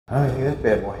Oh, look at this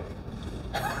bad boy.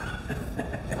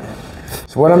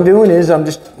 So what I'm doing is I'm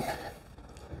just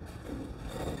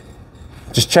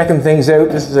checking things out.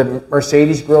 This is a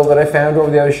Mercedes grill that I found over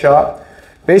the other shop.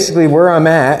 Basically where I'm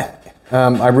at,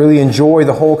 I really enjoy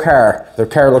the whole car. The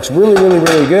car looks really, really,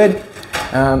 really good.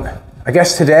 I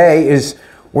guess today is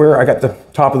where I got the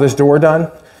top of this door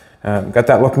done. Got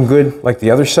that looking good like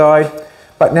the other side.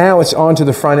 But now it's on to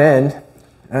the front end.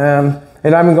 And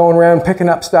I've been going around picking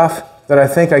up stuff that I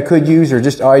think I could use, or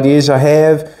just ideas I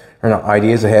have, or not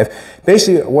ideas I have.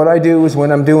 Basically what I do is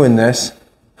when I'm doing this,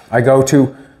 I go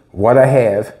to what I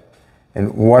have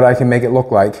and what I can make it look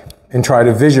like and try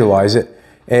to visualize it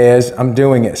as I'm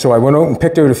doing it. So I went out and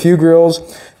picked out a few grills.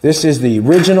 This is the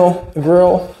original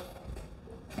grill.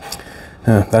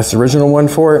 That's the original one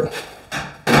for it.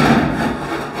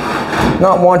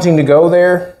 Not wanting to go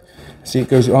there. See, it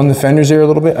goes on the fenders there a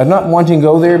little bit. I'm not wanting to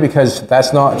go there because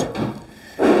that's not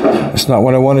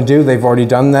what I want to do. They've already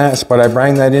done that, but I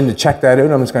bring that in to check that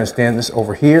out. I'm just going to stand this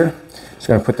over here. Just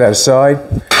going to put that aside.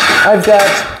 I've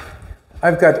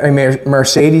got a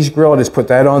Mercedes grill. I just put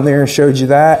that on there and showed you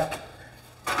that.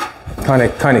 Kind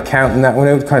of counting that one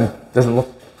out. Kind of doesn't look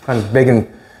kind of big and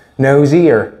nosy,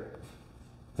 or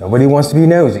nobody wants to be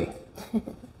nosy.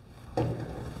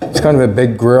 It's kind of a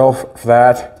big grill for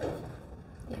that.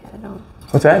 Yeah, I don't.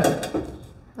 What's that?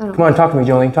 Come on, talk to me,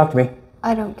 Jolene. Talk to me.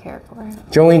 I don't care for it.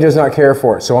 Jolene does not care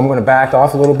for it, so I'm going to back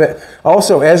off a little bit.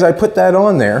 Also, as I put that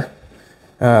on there,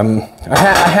 I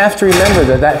have to remember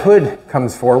that that hood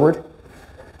comes forward,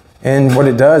 and what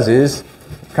it does is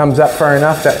it comes up far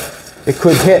enough that it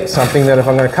could hit something that if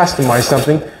I'm going to customize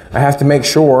something, I have to make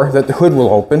sure that the hood will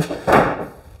open.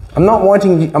 I'm not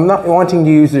wanting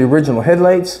to use the original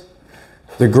headlights,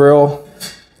 the grill,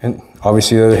 and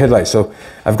obviously the other headlights. So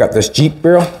I've got this Jeep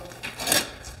grill.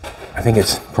 I think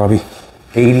it's probably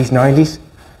 80s, 90s.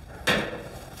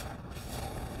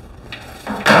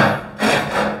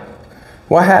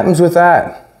 What happens with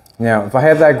that? Now, if I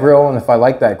have that grill and if I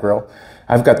like that grill,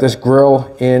 I've got this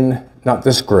grill in, not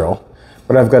this grill,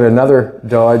 but I've got another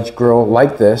Dodge grill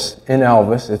like this in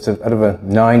Elvis. It's out of a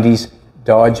 90s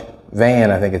Dodge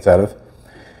van, I think it's out of.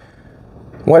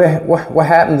 What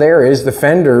happened there is the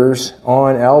fenders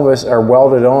on Elvis are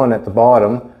welded on at the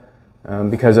bottom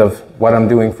because of what I'm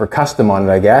doing for custom on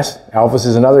it, I guess. Elvis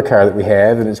is another car that we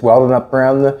have, and it's welded up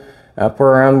around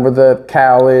where the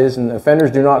cowl is, and the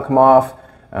fenders do not come off.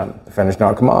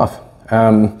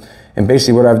 And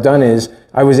basically what I've done is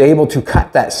I was able to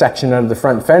cut that section out of the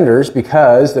front fenders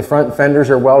because the front fenders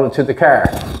are welded to the car.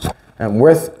 And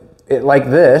with it like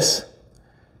this,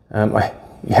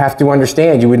 you have to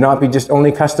understand, you would not be just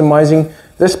only customizing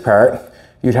this part,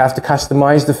 you'd have to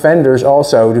customize the fenders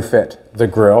also to fit the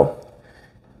grill.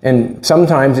 And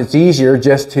sometimes it's easier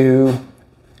just to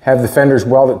have the fenders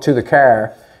welded to the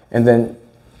car and then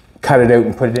cut it out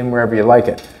and put it in wherever you like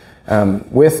it.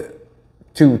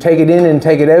 To take it in and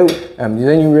take it out,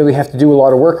 then you really have to do a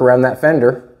lot of work around that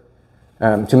fender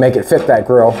to make it fit that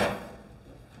grill.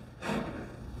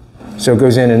 So it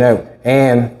goes in and out,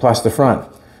 and plus the front.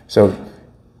 So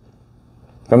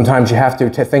sometimes you have to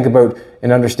think about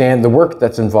and understand the work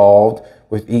that's involved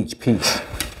with each piece.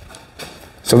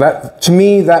 So that, to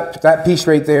me, that piece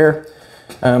right there,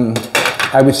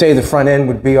 I would say the front end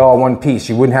would be all one piece.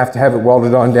 You wouldn't have to have it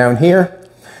welded on down here.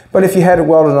 But if you had it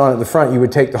welded on at the front, you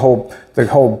would take the whole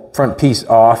front piece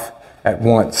off at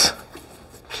once.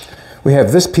 We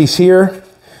have this piece here.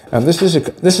 This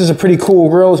is a pretty cool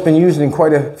grill. It's been used in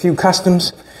quite a few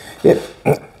customs. It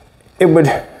would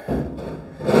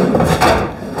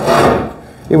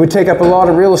take up a lot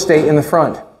of real estate in the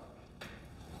front,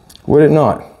 would it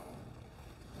not?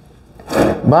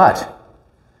 But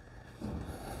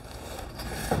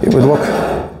it would look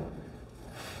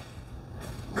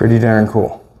pretty darn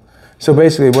cool. So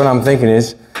basically what I'm thinking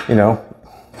is,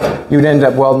 you'd end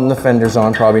up welding the fenders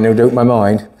on, probably, no doubt in my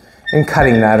mind, and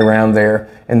cutting that around there,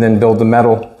 and then build the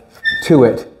metal to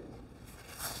it.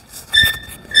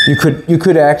 You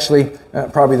could actually,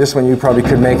 probably this one, you probably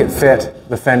could make it fit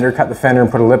the fender, cut the fender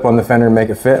and put a lip on the fender and make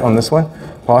it fit on this one,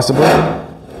 possibly.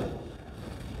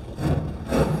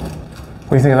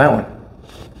 What do you think of that one?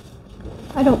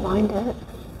 I don't mind it.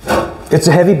 It's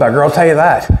a heavy bugger, I'll tell you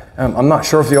that. I'm not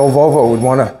sure if the old Volvo would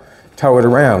want to tow it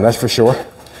around, that's for sure.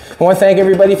 I want to thank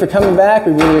everybody for coming back.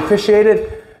 We really appreciate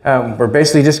it. We're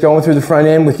basically just going through the front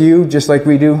end with you, just like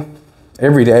we do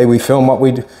every day. We film what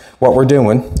we're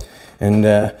doing. And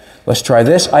let's try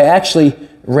this. I actually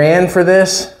ran for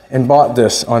this and bought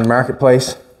this on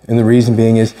Marketplace. And the reason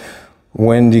being is,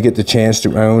 when do you get the chance to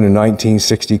own a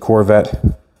 1960 Corvette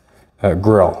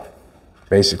grill,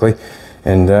 basically?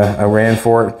 And I ran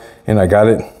for it and I got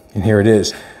it, and here it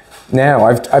is. Now,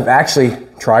 I've actually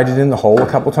tried it in the hole a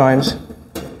couple times.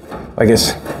 Like,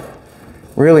 it's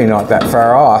really not that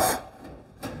far off.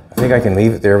 I think I can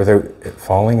leave it there without it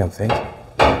falling, I think.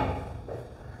 Yeah,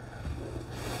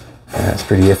 that's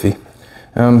pretty iffy.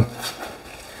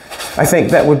 I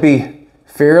think that would be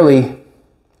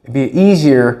it'd be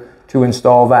easier to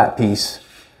install that piece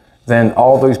than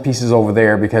all those pieces over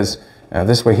there, because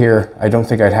this way here, I don't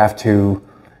think I'd have to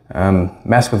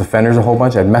mess with the fenders a whole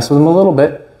bunch. I'd mess with them a little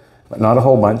bit, but not a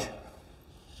whole bunch.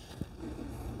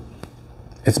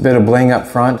 It's a bit of bling up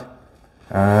front.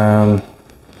 Yeah,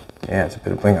 it's a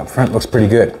bit of bling up front. Looks pretty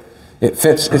good. It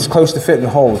fits. It's close to fitting the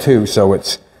hole too, so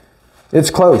it's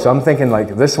close. I'm thinking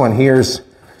like this one here's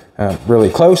really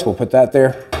close. We'll put that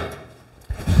there.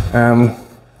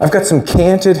 I've got some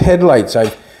canted headlights.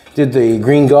 I did the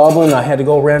Green Goblin. I had to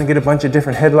go around and get a bunch of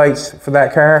different headlights for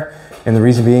that car, and the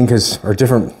reason being or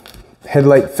different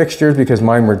headlight fixtures, because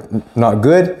mine were not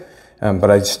good. But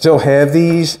I still have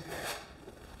these.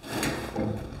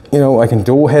 You know, I can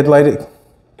dual headlight it,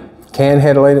 can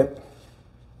headlight it.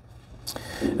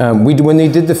 When they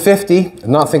did the 50,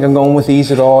 I'm not thinking I'm going with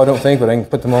these at all, I don't think, but I can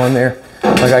put them on there.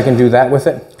 Like I can do that with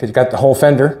it, because you got the whole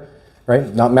fender,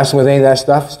 right? Not messing with any of that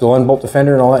stuff, still unbolt the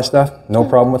fender and all that stuff, no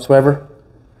problem whatsoever.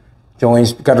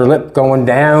 Jolene's got her lip going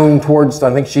down towards,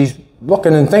 I think she's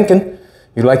looking and thinking,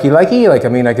 you likey. Like, I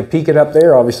mean, I could peek it up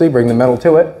there, obviously, bring the metal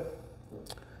to it.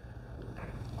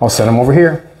 I'll set them over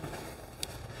here.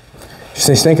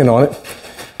 She's thinking on it.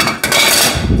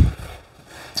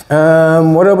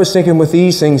 What I was thinking with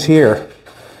these things here,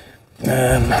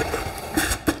 I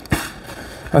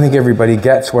think everybody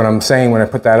gets what I'm saying when I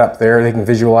put that up there. They can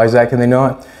visualize that, can they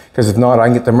not? Because if not, I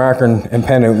can get the marker and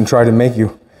pen out and try to make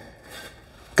you.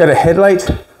 Got a headlight,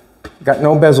 got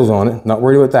no bezels on it, not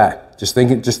worried about that. Just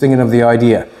thinking of the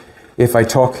idea. If I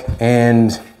took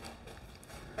and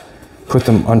put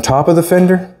them on top of the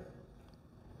fender,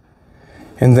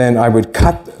 and then I would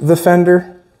cut the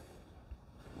fender,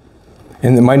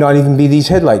 and it might not even be these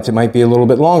headlights, it might be a little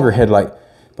bit longer headlight,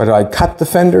 but I'd cut the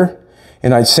fender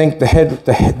and I'd sink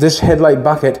this headlight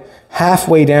bucket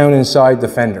halfway down inside the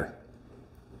fender.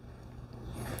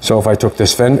 So if I took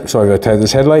this fender, so if I had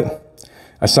this headlight,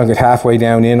 I sunk it halfway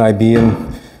down in, I'd be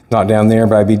in, not down there,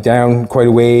 but I'd be down quite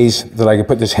a ways that I could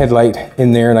put this headlight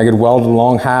in there and I could weld it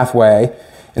along halfway,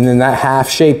 and then that half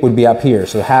shape would be up here.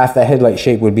 So half that headlight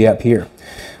shape would be up here.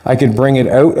 I could bring it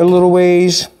out a little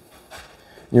ways.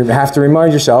 You have to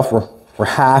remind yourself, we're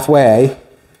halfway.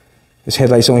 This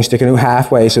headlight's only sticking out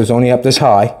halfway, so it's only up this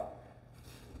high.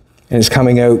 And it's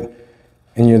coming out,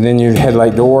 and then your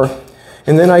headlight door.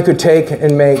 And then I could take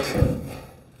and make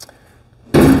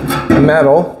a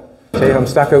metal. Say if I'm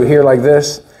stuck out here like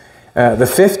this. The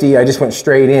 50, I just went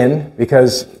straight in,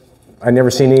 because I never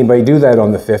seen anybody do that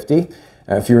on the 50.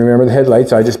 If you remember the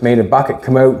headlights, I just made a bucket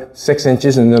come out 6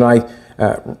 inches, and then I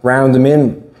round them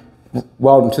in,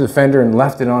 weld them to the fender, and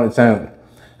left it on its own.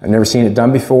 I've never seen it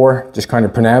done before. Just kind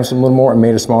of pronounced them a little more and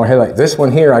made a smaller headlight. This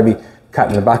one here, I'd be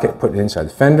cutting the bucket, putting it inside the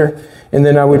fender, and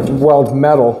then I would weld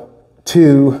metal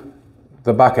to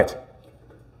the bucket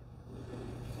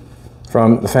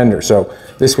from the fender. So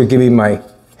this would give me my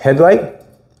headlight.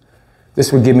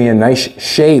 This would give me a nice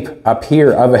shape up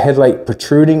here of a headlight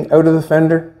protruding out of the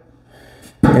fender.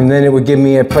 And then it would give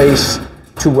me a place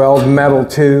to weld metal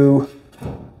to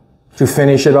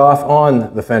finish it off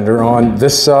on the fender, on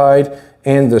this side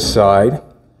and this side.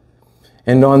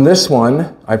 And on this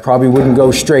one, I probably wouldn't go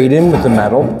straight in with the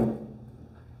metal.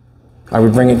 I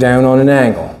would bring it down on an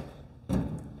angle. And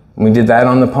we did that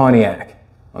on the Pontiac,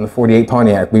 on the 48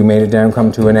 Pontiac. We made it down,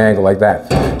 come to an angle like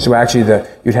that. So actually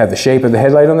you'd have the shape of the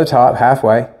headlight on the top,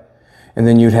 halfway, and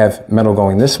then you'd have metal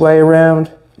going this way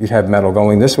around. You'd have metal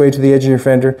going this way to the edge of your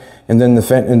fender, and then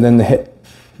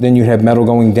then you'd have metal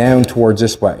going down towards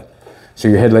this way. So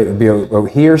your headlight would be about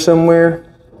here somewhere,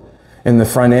 and the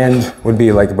front end would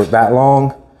be like about that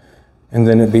long, and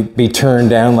then it'd be turned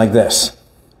down like this.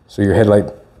 So your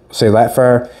headlight, say that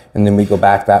far, and then we go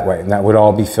back that way, and that would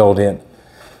all be filled in.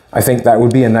 I think that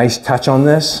would be a nice touch on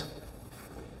this.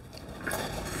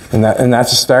 And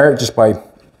that's a start, just by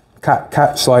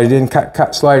cut, slide it in,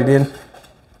 cut, slide it in.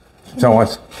 So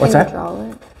what's that?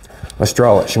 Draw it. Let's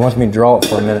draw it. She wants me to draw it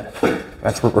for a minute.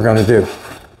 That's what we're gonna do.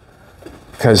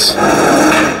 Because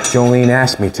Jolene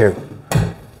asked me to.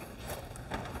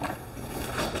 I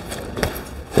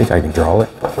think I can draw it.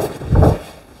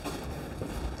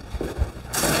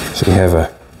 So we have a,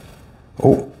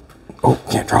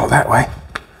 can't draw it that way.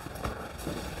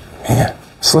 Man,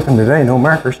 slipping today, no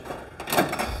markers.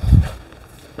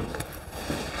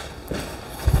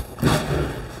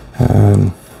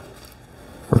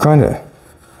 We're kind of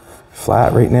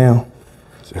flat right now.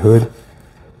 There's the hood.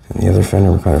 And the other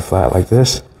fender, we're kind of flat like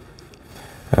this.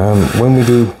 When we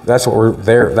do, that's what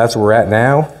we're at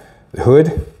now. The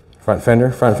hood, front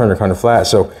fender kind of flat.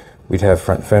 So we'd have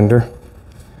front fender,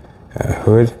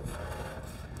 hood,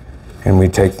 and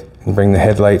we'd take and bring the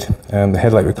headlight. The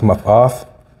headlight would come up off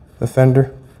the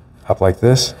fender, up like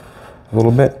this a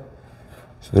little bit.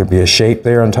 So there'd be a shape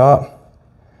there on top.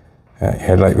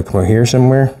 Headlight would come out here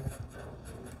somewhere.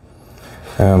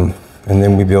 And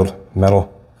then we build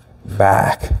metal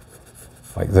back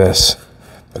like this.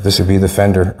 But this would be the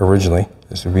fender originally.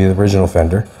 This would be the original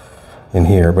fender in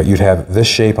here, but you'd have this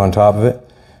shape on top of it.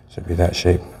 So it'd be that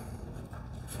shape.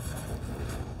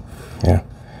 Yeah,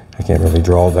 I can't really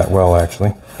draw it that well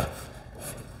actually.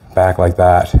 Back like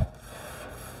that.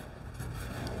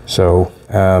 So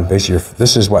basically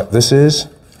this is what this is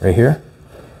right here.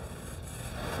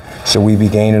 So we'd be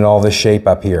gaining all this shape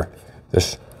up here.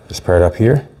 This part up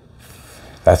here.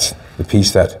 That's the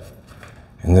piece that,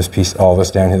 and this piece, all this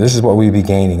down here. This is what we'd be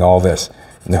gaining, all this.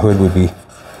 And the hood would be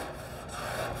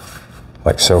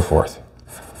like so forth.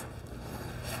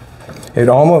 It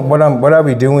almost, what I'll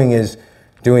be doing is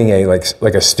doing a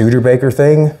like a Studebaker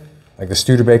thing. Like the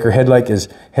Studebaker headlight is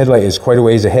quite a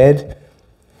ways ahead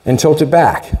and tilt it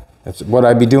back. That's what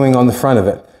I'd be doing on the front of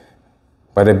it.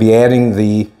 But I'd be adding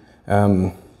the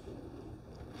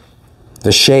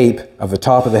shape of the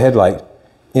top of the headlight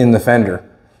in the fender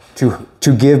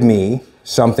to give me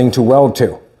something to weld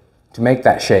to make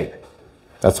that shape.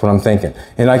 That's what I'm thinking.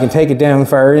 And I can take it down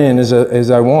far in as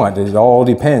I want. It all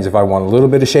depends. If I want a little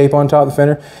bit of shape on top of the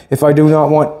fender, if I do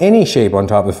not want any shape on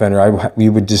top of the fender, we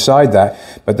would decide that,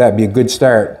 but that'd be a good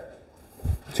start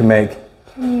to make.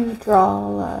 Can you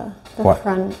draw the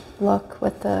front look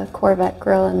with the Corvette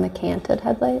grille and the canted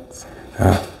headlights?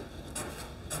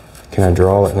 Can I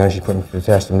draw it? Now she's putting to the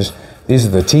test. These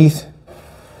are the teeth.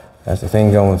 That's the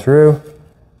thing going through.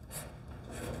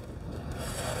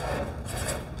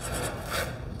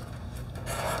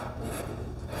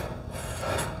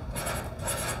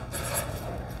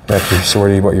 That's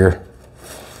sort of what your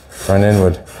front end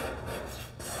would.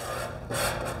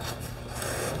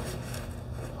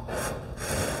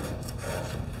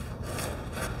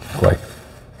 Like.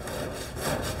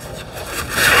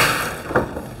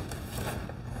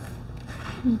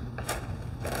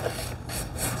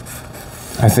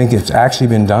 I think it's actually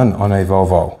been done on a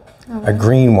Volvo, a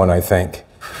green one, I think.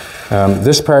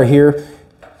 This part here,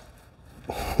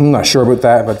 I'm not sure about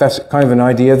that, but that's kind of an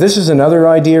idea. This is another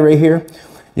idea right here.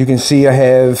 You can see I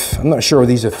have, I'm not sure,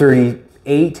 these are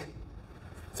 38,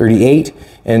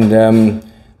 and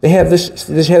they have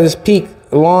this peak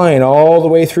line all the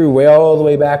way through, all the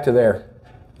way back to there.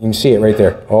 You can see it right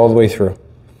there, all the way through.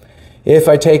 If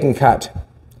I take and cut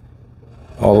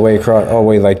all the way across, all the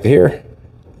way like here,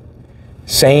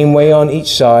 same way on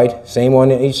each side,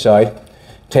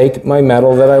 take my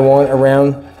metal that I want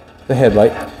around the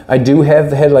headlight. I do have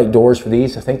the headlight doors for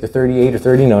these. I think they're 38 or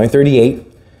 39, 38.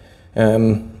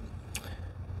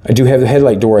 I do have the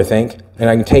headlight door, I think, and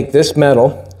I can take this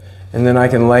metal and then I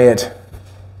can lay it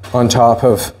on top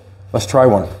of, let's try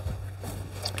one.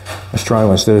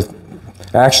 Instead of,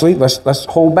 actually, let's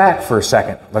hold back for a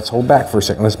second. Let's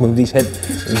move these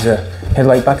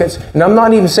headlight buckets. And I'm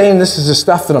not even saying this is the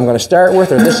stuff that I'm going to start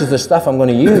with or this is the stuff I'm going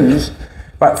to use,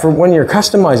 but for when you're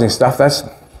customizing stuff, that's,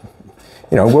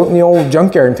 you know, go in the old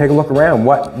junkyard and take a look around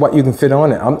what you can fit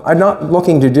on it. I'm not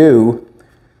looking to do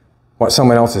what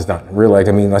someone else has done. Really,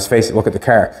 I mean, let's face it, look at the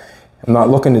car. I'm not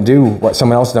looking to do what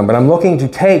someone else has done, but I'm looking to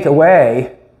take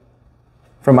away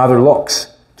from other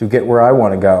looks to get where I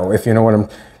want to go. If you know what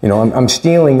I'm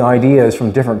stealing ideas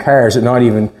from different cars that are not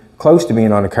even close to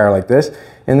being on a car like this,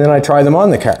 and then I try them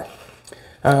on the car.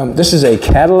 This is a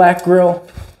Cadillac grille,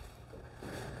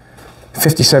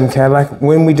 57 Cadillac.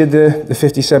 When we did the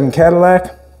 57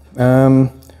 Cadillac,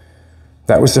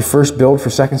 that was the first build for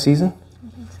second season.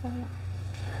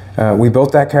 We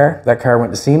built that car. That car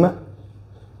went to SEMA.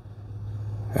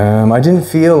 I didn't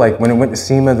feel like when it went to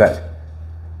SEMA that,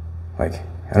 like,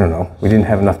 I don't know, we didn't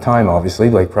have enough time,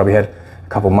 obviously. Like, probably had a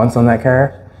couple months on that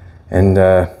car. And,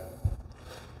 I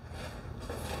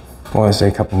want to say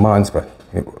a couple months, but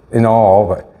in all,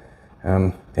 but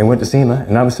it went to SEMA,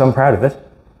 and I was so proud of it.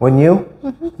 Wasn't you?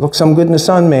 Mm-hmm. Looked some good in the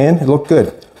sun, man. It looked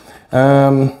good.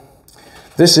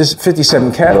 This is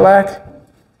 57 Cadillac.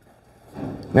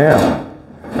 Now,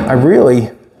 I really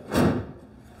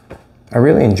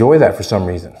enjoy that for some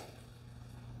reason.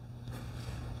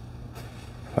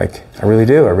 Like, I really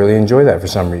do. I really enjoy that for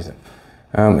some reason.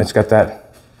 It's got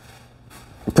that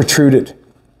protruded.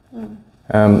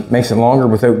 Makes it longer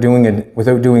without doing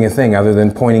a thing other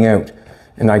than pointing out.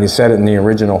 And I can set it in the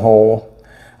original hole.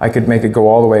 I could make it go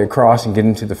all the way across and get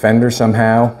into the fender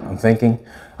somehow, I'm thinking.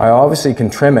 I obviously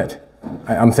can trim it.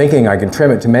 I'm thinking I can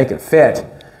trim it to make it fit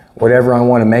whatever I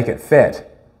want to make it fit.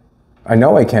 I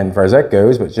know I can as far as that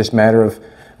goes, but it's just a matter of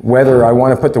whether I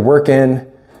want to put the work in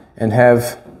and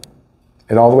have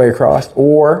it all the way across,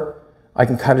 or I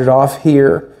can cut it off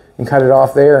here and cut it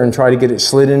off there and try to get it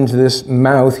slid into this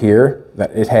mouth here that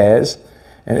it has,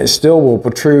 and it still will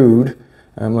protrude.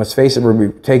 Let's face it, we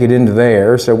take it into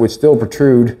there, so it would still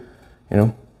protrude, you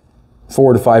know,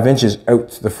 4 to 5 inches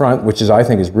out to the front, which is, I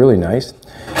think, is really nice.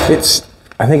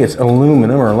 I think it's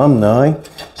aluminum or alumni,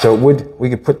 so we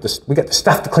could put this, we got the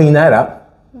stuff to clean that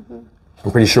up.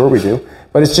 I'm pretty sure we do,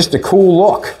 but it's just a cool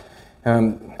look.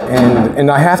 And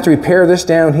I have to repair this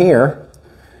down here.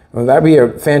 Well, that'd be a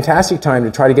fantastic time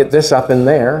to try to get this up in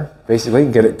there,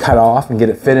 basically, get it cut off and get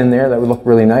it fit in there. That would look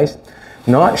really nice.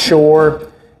 Not sure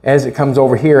as it comes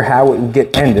over here how it would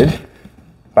get ended,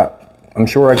 but I'm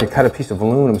sure I could cut a piece of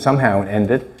aluminum somehow and end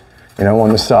it, you know,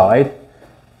 on the side.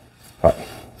 But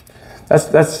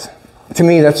that's to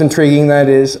me, that's intriguing, that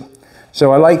is.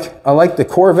 So I like the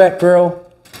Corvette grille.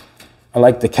 I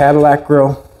like the Cadillac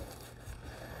grille.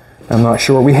 I'm not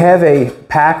sure. We have a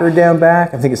Packard down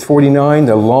back. I think it's 49,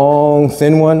 the long,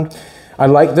 thin one.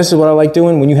 This is what I like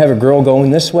doing. When you have a grill going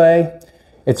this way,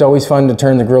 it's always fun to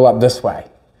turn the grill up this way.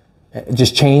 It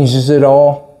just changes it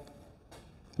all,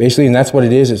 basically, and that's what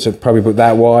it is. It's probably about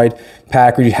that wide.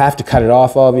 Packard, you have to cut it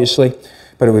off, obviously,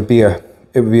 but it would be a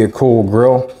cool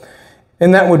grill.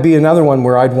 And that would be another one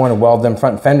where I'd want to weld them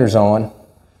front fenders on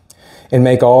and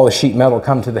make all the sheet metal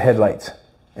come to the headlights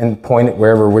and point it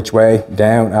wherever, which way,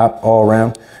 down, up, all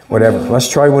around, whatever. Let's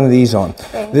try one of these on.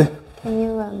 Okay. Can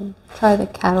you try the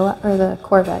Cadillac or the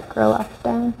Corvette grill up,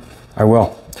 down? I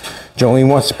will. Jolene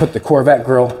wants to put the Corvette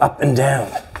grill up and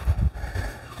down.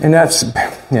 And that's,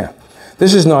 yeah.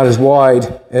 This is not as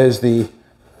wide as the,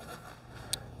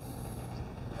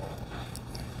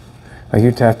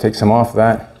 you'd have to take some off of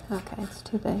that. Okay, it's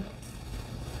too big.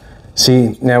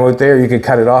 See, now out there you could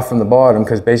cut it off from the bottom,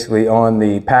 because basically on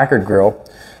the Packard grill,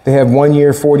 they have 1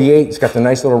 year 48. It's got the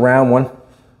nice little round one.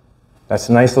 That's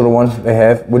a nice little one they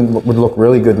have. Would look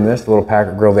really good in this, the little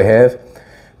Packard grill they have.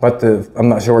 But I'm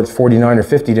not sure it's 49 or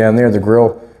 50 down there. The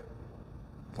grill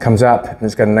comes up and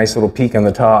it's got a nice little peak on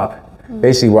the top.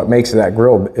 Basically what makes that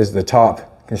grill is the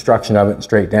top construction of it,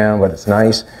 straight down, but it's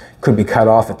nice. Could be cut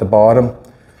off at the bottom.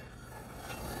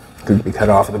 Could be cut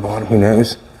off at the bottom, who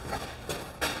knows.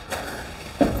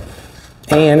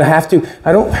 And I'm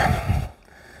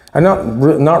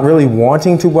not really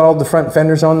wanting to weld the front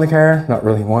fenders on the car. Not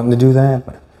really wanting to do that,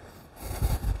 but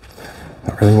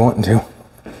not really wanting to.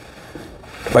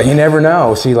 But you never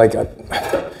know. See, like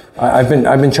I've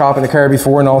been chopping a car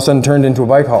before, and all of a sudden turned into a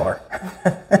bike hauler.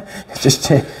 It's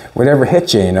just whatever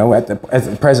hits you, you know, at the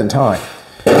present time.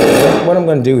 What I'm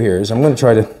going to do here is I'm going to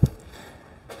try to,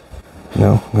 you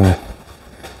know, I'm going to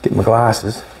get my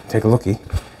glasses, take a lookie,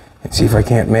 and see if I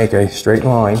can't make a straight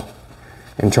line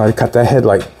and try to cut that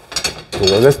headlight.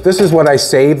 This is what I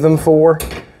saved them for,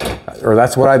 or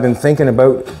that's what I've been thinking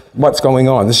about what's going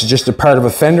on. This is just a part of a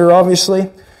fender,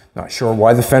 obviously. Not sure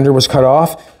why the fender was cut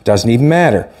off. Doesn't even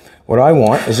matter. What I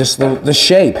want is just the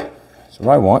shape. That's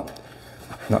what I want.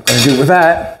 Not going to do it with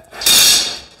that.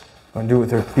 I'm going to do it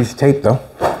with a piece of tape, though.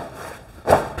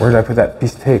 Where did I put that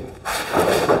piece of tape?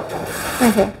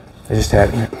 Right here. I just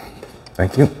had it.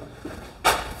 Thank you.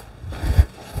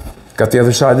 Got the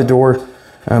other side of the door,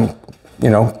 you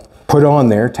know, put on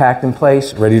there, tacked in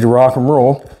place, ready to rock and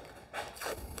roll.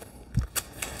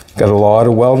 Got a lot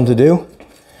of welding to do.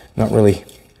 Not really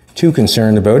too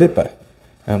concerned about it, but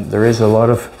there is a lot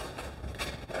of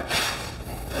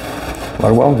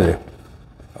welding to do.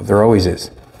 There always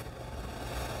is.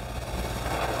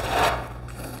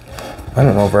 I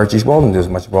don't know if Archie's Welding does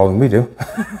as much welding we do.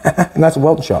 And that's a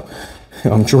welding shop.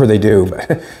 I'm sure they do,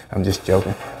 but I'm just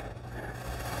joking.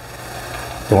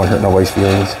 Don't want to hurt nobody's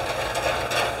feelings.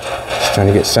 Just trying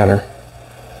to get center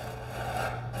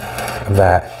of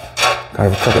that.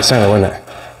 Kind of a crooked center, wasn't it?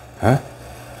 Huh?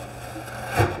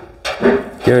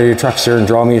 Get out of your truck, sir, and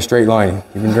draw me a straight line.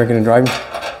 You've been drinking and driving?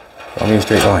 Draw me a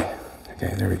straight line.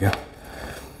 Okay, there we go.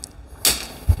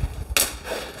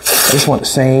 I just want the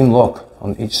same look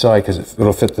on each side, because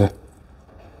it'll fit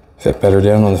better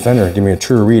down on the fender. Give me a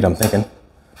truer read, I'm thinking.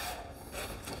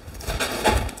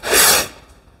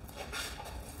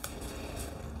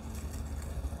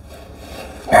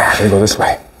 Gotta go this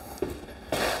way.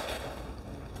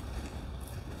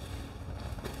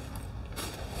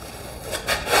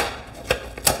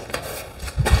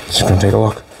 Just gonna take a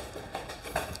look.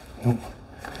 Nope.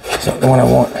 It's not the one I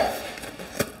want.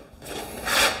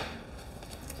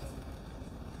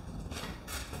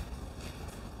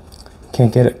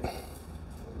 can't get it.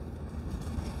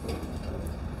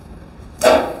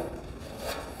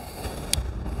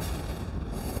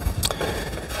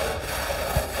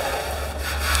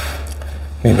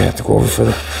 Maybe I have to go over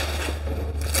further.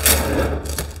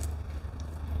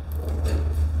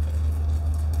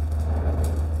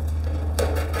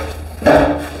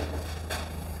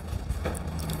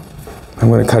 I'm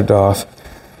going to cut it off.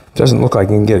 Doesn't look like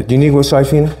you can get it. Do you need to go side,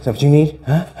 Fina? Is that what you need?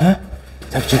 Huh? Huh? Is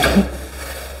that what you need?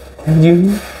 Is that what you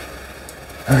need?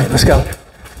 All right, let's go.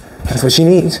 That's what she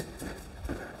needs.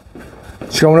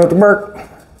 She's going out to work.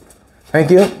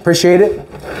 Thank you. Appreciate it.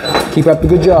 Keep up the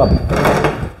good job.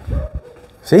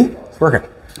 See? It's working.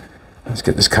 Let's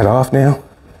get this cut off now.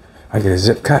 I get a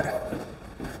zip cut.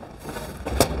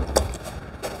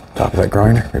 Top of that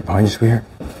grinder, right behind you, sweetheart.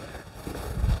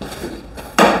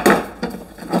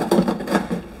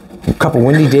 A couple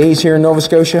windy days here in Nova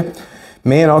Scotia.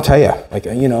 Man, I'll tell you, like,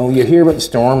 you know, you hear about the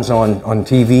storms on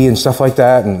TV and stuff like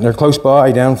that, and they're close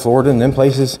by down in Florida and them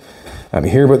places. You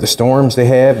hear about the storms they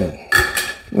have, and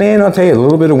man, I'll tell you, a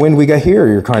little bit of wind we got here,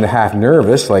 you're kind of half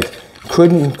nervous, like,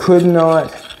 could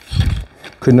not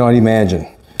imagine.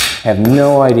 Have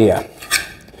no idea.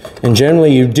 And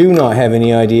generally, you do not have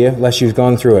any idea unless you've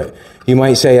gone through it. You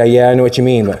might say, yeah, I know what you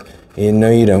mean, but no,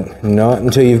 you don't. Not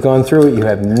until you've gone through it, you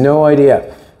have no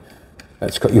idea.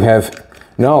 You have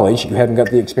knowledge, you haven't got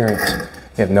the experience. You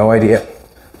have no idea.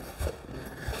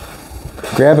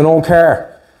 Grab an old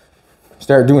car,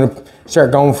 start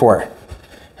going for it.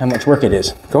 How much work it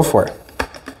is, go for it.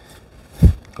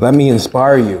 Let me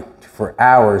inspire you for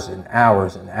hours and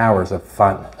hours and hours of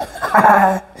fun.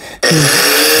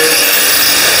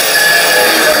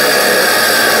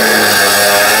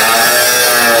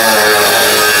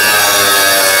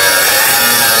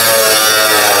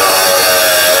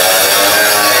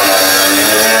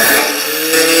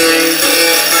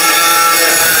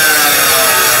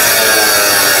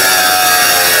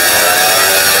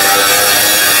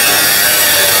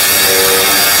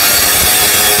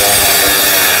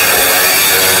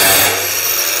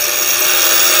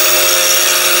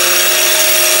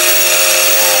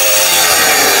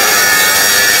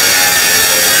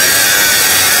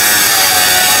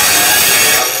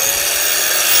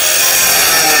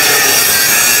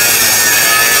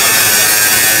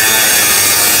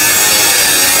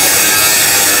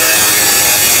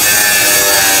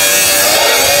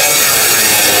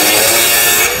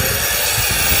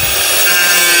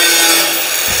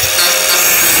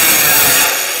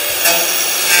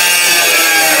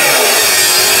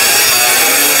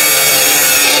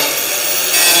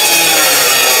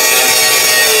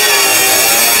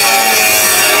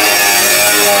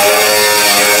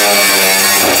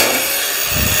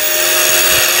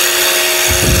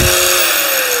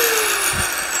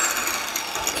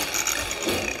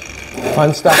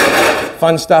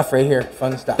 Fun stuff right here,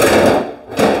 fun stuff. Yeah.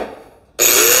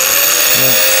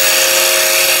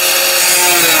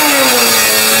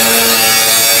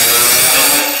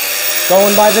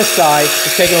 Going by this side,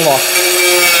 just taking a look.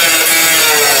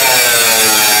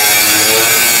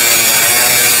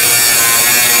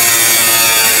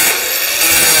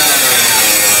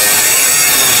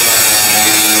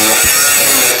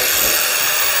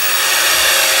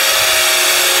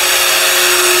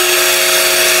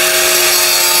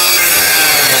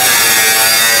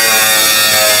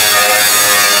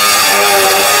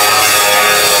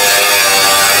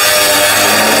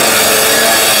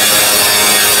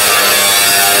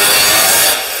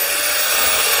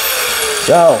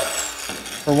 So,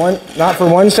 not for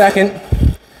one second,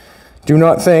 do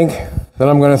not think that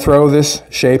I'm going to throw this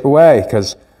shape away,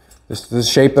 because this is the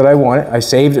shape that I wanted. I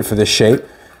saved it for this shape.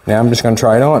 Now I'm just going to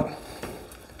try it on.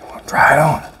 Try it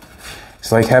on.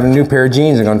 It's like having a new pair of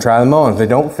jeans. I'm going to try them on. If they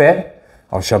don't fit,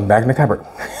 I'll shove them back in the cupboard.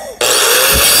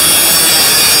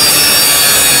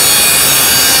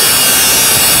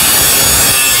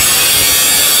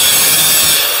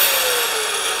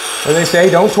 What do they say?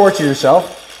 Don't torture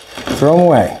yourself. Throw them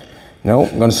away. No,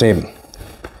 I'm going to save them.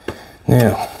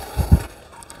 Now,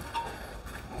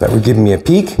 that would give me a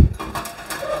peek.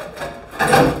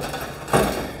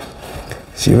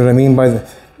 See what I mean by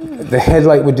the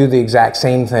headlight would do the exact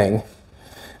same thing.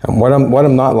 And what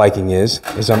I'm not liking is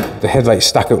the headlight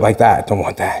stuck out like that. Don't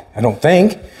want that. I don't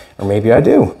think, or maybe I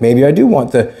do. Maybe I do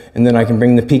want and then I can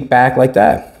bring the peak back like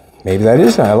that. Maybe that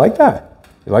is nice. I like that.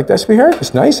 You like that, sweetheart?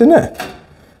 It's nice, isn't it?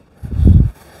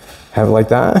 Have it like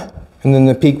that. And then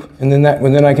the peak, and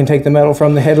then I can take the metal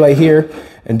from the headlight here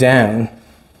and down.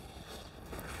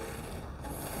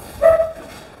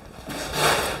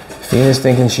 Fina's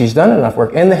thinking she's done enough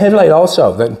work, and the headlight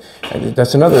also.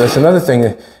 That's another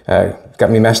thing. got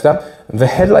me messed up. The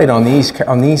headlight on these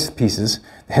pieces,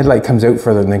 the headlight comes out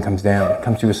further and then comes down. It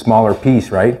comes to a smaller piece,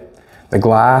 right? The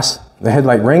glass, the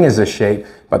headlight ring is this shape,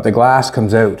 but the glass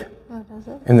comes out. Oh, does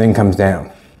it? And then comes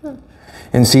down.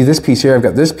 And see this piece here, I've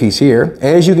got this piece here.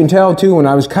 As you can tell too, when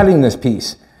I was cutting this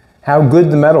piece, how good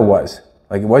the metal was.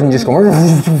 Like it wasn't just going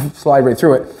slide right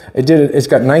through it. It's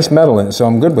got nice metal in it, so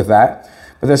I'm good with that.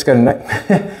 But that's got a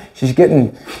nice, she's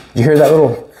getting, did you hear that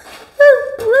little,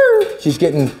 she's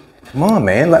getting, come on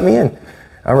man, let me in.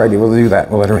 Alrighty, we'll do that,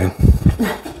 we'll let her in.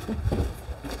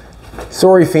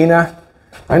 Sorry Fina,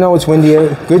 I know it's windy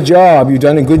out. Good job, you've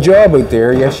done a good job out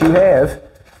there. Yes you have,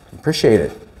 appreciate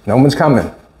it. No one's coming.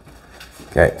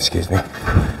 Okay, excuse me.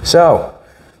 So,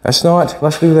 let's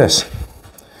do this.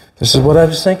 This is what I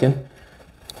was thinking.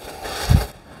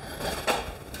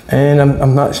 And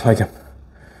I'm not like,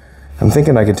 I'm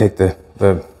thinking I could take the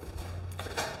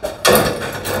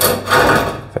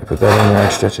if I put that in there, I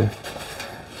stretch it.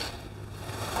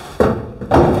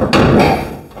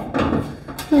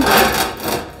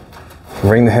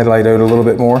 Bring the headlight out a little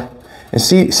bit more. And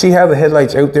see how the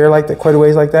headlight's out there like that, quite a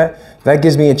ways like that? That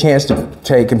gives me a chance to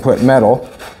take and put metal.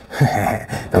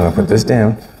 I'm gonna put this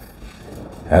down.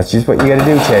 That's just what you gotta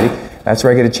do, Teddy. That's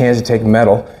where I get a chance to take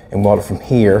metal and weld it from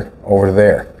here over to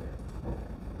there.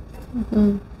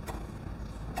 Mm-hmm.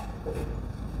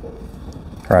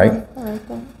 Right? I like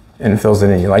that. And it fills it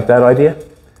in. You like that idea?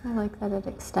 I like that it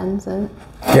extends it.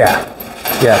 Yeah.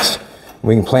 Yes.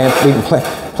 We can plant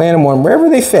them on wherever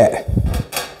they fit.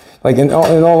 Like in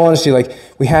all honesty, like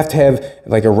we have to have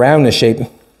like a roundness shape.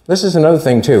 This is another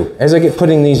thing too. As I get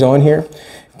putting these on here,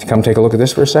 come take a look at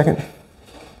this for a second.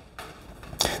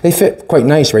 They fit quite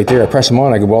nice right there. I press them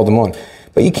on, I can weld them on.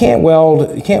 But you can't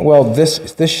weld this,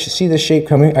 see this shape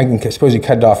coming? I can suppose you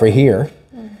cut it off right here.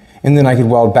 And then I could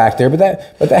weld back there, but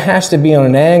that has to be on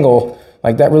an angle,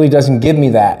 like that really doesn't give me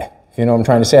that. If you know what I'm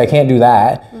trying to say, I can't do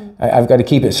that. I've got to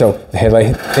keep it, so the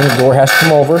headlight thing, the door has to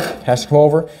come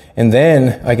over, and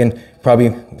then I can probably,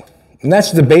 and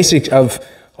that's the basics of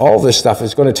all this stuff.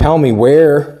 It's going to tell me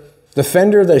where, the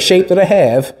fender, the shape that I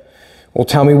have, will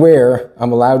tell me where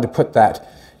I'm allowed to put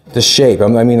this shape.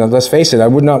 I mean, let's face it, I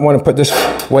would not want to put this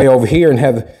way over here and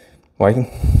have, well,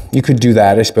 you could do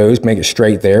that, I suppose, make it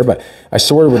straight there, but I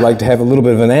sort of would like to have a little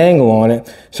bit of an angle on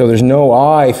it so there's no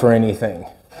eye for anything.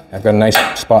 I've got a nice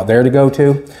spot there to go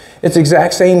to. It's the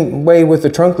exact same way with the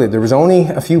trunk lid. There was only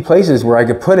a few places where I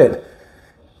could put it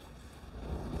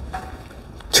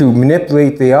to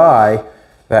manipulate the eye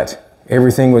that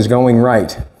everything was going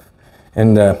right.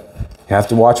 And you have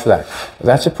to watch for that.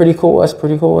 That's pretty cool,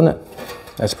 isn't it?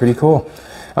 That's pretty cool.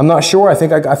 I'm not sure. I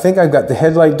think I've got the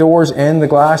headlight doors and the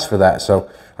glass for that. So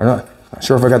I'm not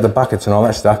sure if I got the buckets and all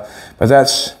that stuff. But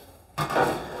that's. What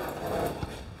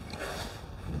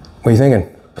are you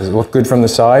thinking? Does it look good from the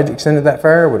side, extended that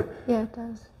far? Or yeah, it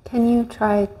does. Can you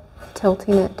try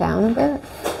tilting it down a bit?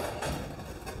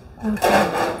 Okay,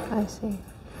 I see.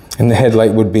 And the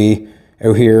headlight would be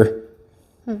out here.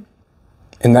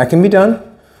 And that can be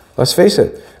done. Let's face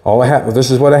it. This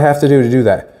is what I have to do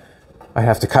that. I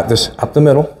have to cut this up the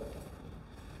middle,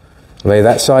 lay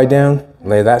that side down,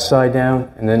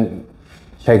 and then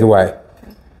take away.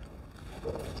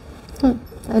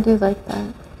 I do like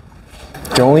that.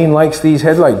 Jolene likes these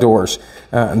headlight doors.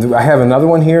 I have another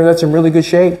one here that's in really good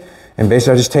shape, and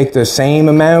basically I just take the same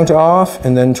amount off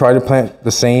and then try to plant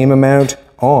the same amount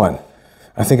on.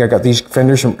 I think I got these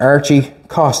fenders from Archie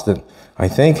Costin, I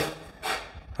think.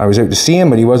 I was out to see him,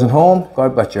 but he wasn't home.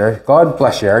 God bless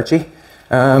you, Archie.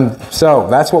 So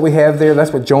that's what we have there.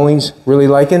 That's what Jolene's really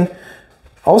liking.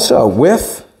 Also,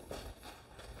 with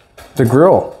the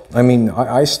grill, I mean,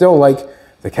 I still like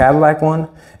the Cadillac one,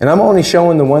 and I'm only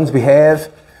showing the ones we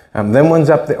have. Them ones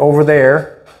over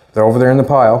there, they're over there in the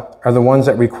pile, are the ones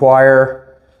that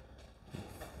require,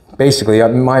 basically,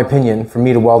 in my opinion, for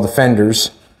me to weld the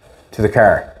fenders to the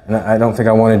car. And I don't think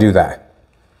I want to do that.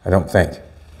 I don't think.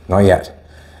 Not yet.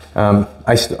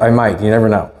 I might, you never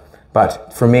know.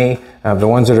 But for me, the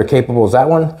ones that are capable is that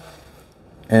one,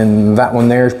 and that one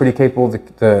there is pretty capable,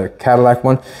 the Cadillac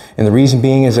one. And the reason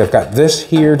being is I've got this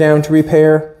here down to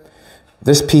repair.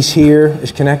 This piece here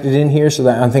is connected in here, so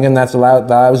that I'm thinking that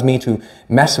allows me to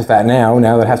mess with that now.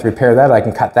 Now that I have to repair that, I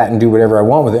can cut that and do whatever I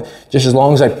want with it, just as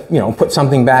long as I, put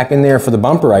something back in there for the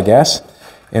bumper, I guess.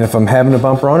 And if I'm having a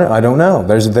bumper on it, I don't know.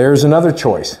 There's another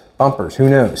choice. Bumpers, who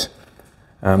knows?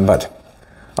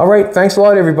 All right, thanks a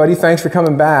lot, everybody. Thanks for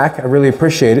coming back. I really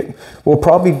appreciate it. We'll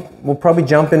probably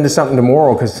jump into something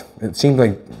tomorrow because it seems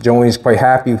like Jolene's quite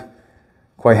happy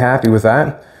with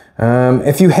that.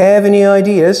 If you have any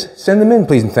ideas, send them in,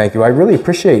 please and thank you. I really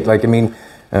appreciate. I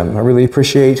really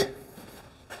appreciate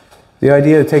the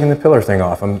idea of taking the pillar thing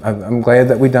off. I'm glad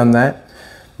that we done that.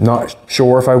 Not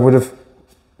sure if I would have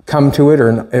come to it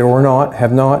or not,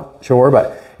 have not, sure,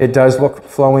 but it does look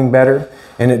flowing better,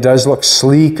 and it does look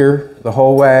sleeker the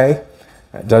whole way.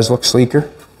 It does look sleeker.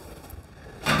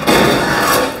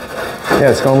 Yeah,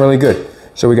 it's going really good.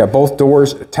 So we got both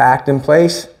doors tacked in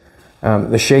place.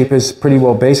 The shape is pretty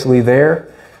well basically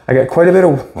there. I got quite a bit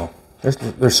of, well,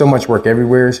 there's so much work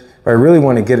everywhere, but I really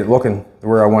want to get it looking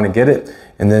where I want to get it,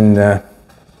 and then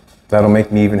that'll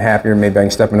make me even happier. Maybe I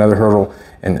can step another hurdle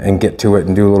and get to it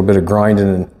and do a little bit of grinding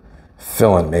and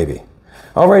filling maybe.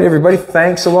 All right, everybody,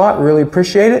 thanks a lot. Really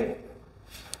appreciate it.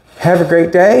 Have a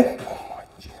great day.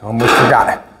 Almost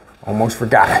forgot it. Almost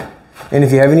forgot it. And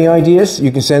if you have any ideas,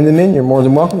 you can send them in. You're more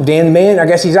than welcome. Dan the man, I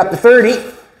guess he's up to 30.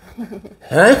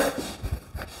 Huh?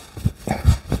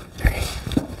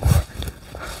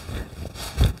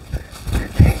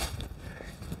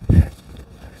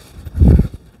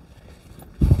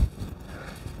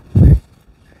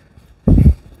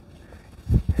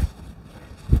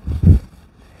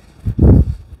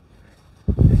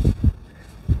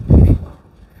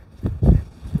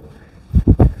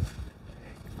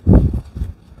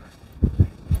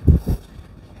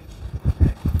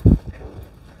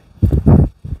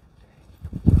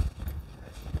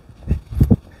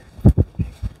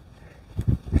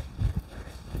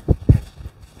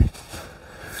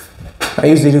 I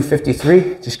usually do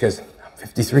 53 just because I'm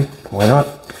 53. Why not?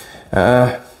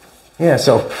 Yeah,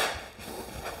 so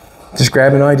just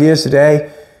grabbing ideas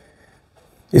today.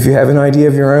 If you have an idea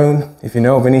of your own, if you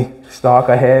know of any stock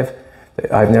I have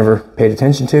that I've never paid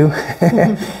attention to,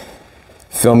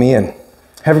 fill me in.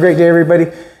 Have a great day, everybody.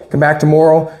 Come back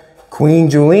tomorrow. Queen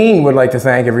Julene would like to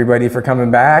thank everybody for coming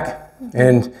back.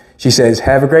 And she says,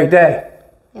 have a great day.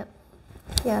 Yep.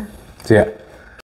 Yeah. So yeah.